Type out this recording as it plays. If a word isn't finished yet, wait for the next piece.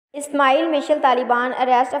Ismail Mashal Taliban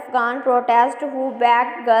arrest Afghan protest who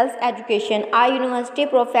backed girls' education. A university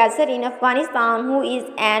professor in Afghanistan who is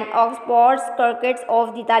an Oxford critic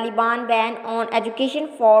of the Taliban ban on education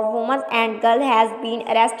for women and girls has been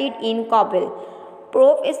arrested in Kabul.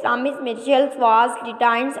 Prof. Ismail Mashal was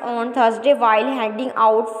detained on Thursday while handing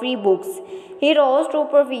out free books. He rose to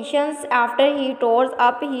provisions after he tore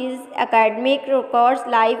up his academic records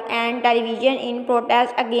live and television in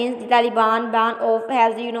protest against the Taliban ban of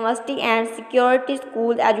his university and security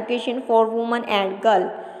school education for women and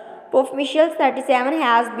girls. Prof. Mashal, 37,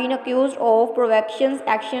 has been accused of provocations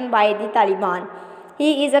action by the Taliban.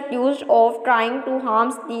 He is accused of trying to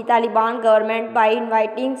harm the Taliban government by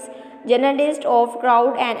inviting journalists of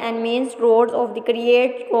crowd and enemies roads of the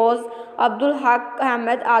create cause. Abdul Haq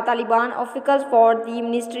Ahmed, a Taliban official for the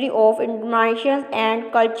Ministry of Information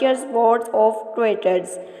and Culture's boards of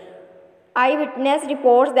Twitters. Eyewitness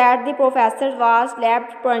reports that the professor was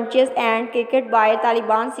slapped, punched, and kicked by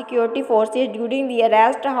Taliban security forces during the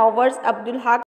arrest. However, Abdul Haq